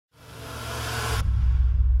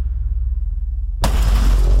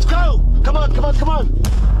come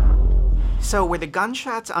on! So were the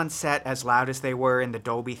gunshots on set as loud as they were in the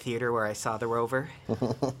Dolby Theater where I saw The Rover?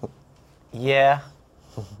 Yeah.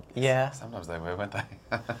 Yeah. Sometimes they were, weren't they?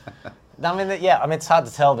 I mean, it's hard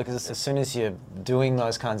to tell because as soon as you're doing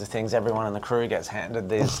those kinds of things, everyone in the crew gets handed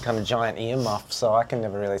these kind of giant earmuffs, so I can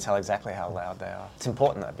never really tell exactly how loud they are. It's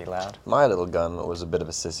important that it be loud. My little gun was a bit of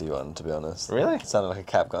a sissy one, to be honest. Really? It sounded like a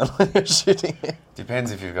cap gun when you're shooting it.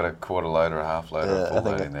 Depends if you've got a quarter load or a half load or a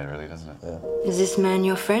full load in there, really, doesn't it? Yeah. Is this man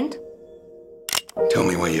your friend? Tell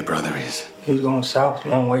me where your brother is. He's going south, a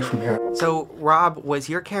long way from here. So, Rob, was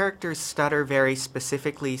your character's stutter very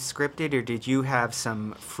specifically scripted, or did you have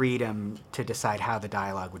some freedom to decide how the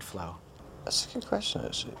dialogue would flow? That's a good question,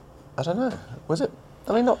 actually. I don't know. Was it?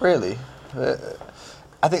 I mean, not really.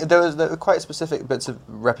 I think there were quite specific bits of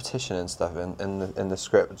repetition and stuff in the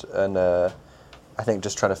script, and I think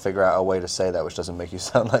just trying to figure out a way to say that which doesn't make you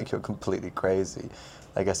sound like you're completely crazy.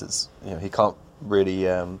 I guess it's, you know, he can't really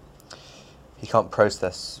he can't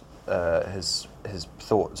process his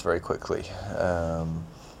thoughts very quickly,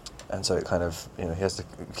 and so it kind of, you know, he has to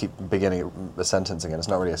keep beginning a sentence again. It's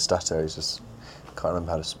not really a stutter. He's just can't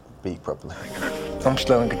remember how to speak properly. I'm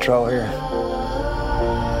still in control here.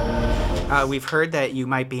 We've heard that you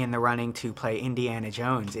might be in the running to play Indiana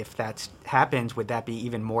Jones. If that happens, would that be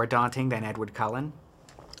even more daunting than Edward Cullen?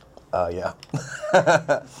 Yeah.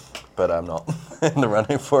 But I'm not in the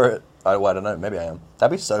running for it. I don't know, maybe I am.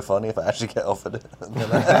 That'd be so funny if I actually get offered it.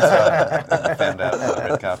 Found out on the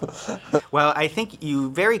red carpet. Well, I think you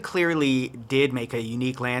very clearly did make a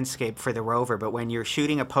unique landscape for The Rover, but when you're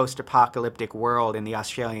shooting a post-apocalyptic world in the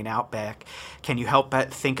Australian outback, can you help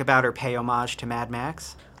but think about or pay homage to Mad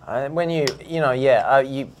Max? When you know,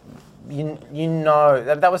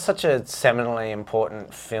 that was such a seminally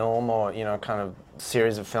important film, or, you know, kind of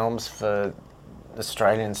series of films for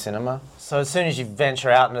Australian cinema. So as soon as you venture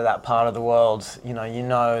out into that part of the world, you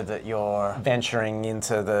know that you're venturing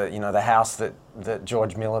into the house that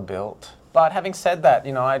George Miller built. But having said that,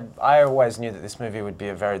 you know, I always knew that this movie would be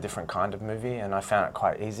a very different kind of movie, and I found it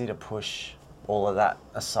quite easy to push all of that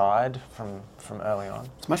aside from early on.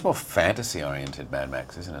 It's much more fantasy-oriented Mad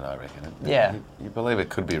Max, isn't it, I reckon? Yeah. You believe it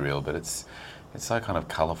could be real, but it's so kind of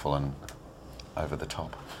colourful and over the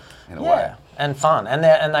top in a way. And fun, and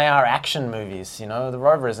they are action movies. You know, The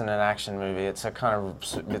Rover isn't an action movie. It's a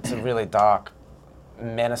really dark,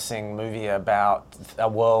 menacing movie about a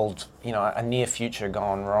world, you know, a near future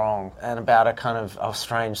gone wrong, and about a kind of a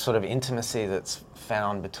strange sort of intimacy that's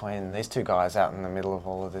found between these two guys out in the middle of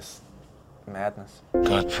all of this madness.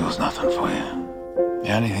 God feels nothing for you.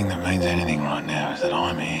 The only thing that means anything right now is that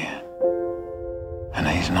I'm here, and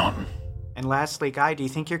he's not. And lastly, Guy, do you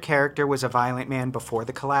think your character was a violent man before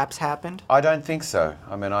the collapse happened? I don't think so.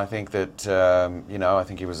 I mean, I think that, you know, I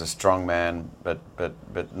think he was a strong man, but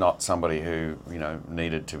not somebody who, you know,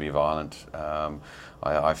 needed to be violent.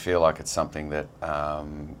 I feel like it's something that,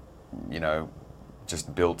 you know,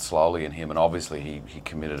 just built slowly in him, and obviously he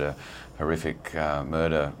committed a horrific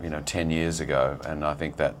murder, you know, 10 years ago, and I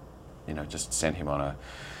think that, you know, just sent him on a,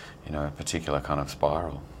 you know, a particular kind of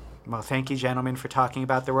spiral. Well, thank you, gentlemen, for talking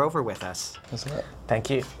about The Rover with us. That's it.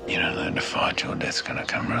 Thank you. You don't learn to fight, your death's gonna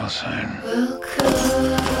come real soon.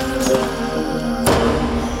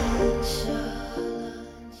 Welcome.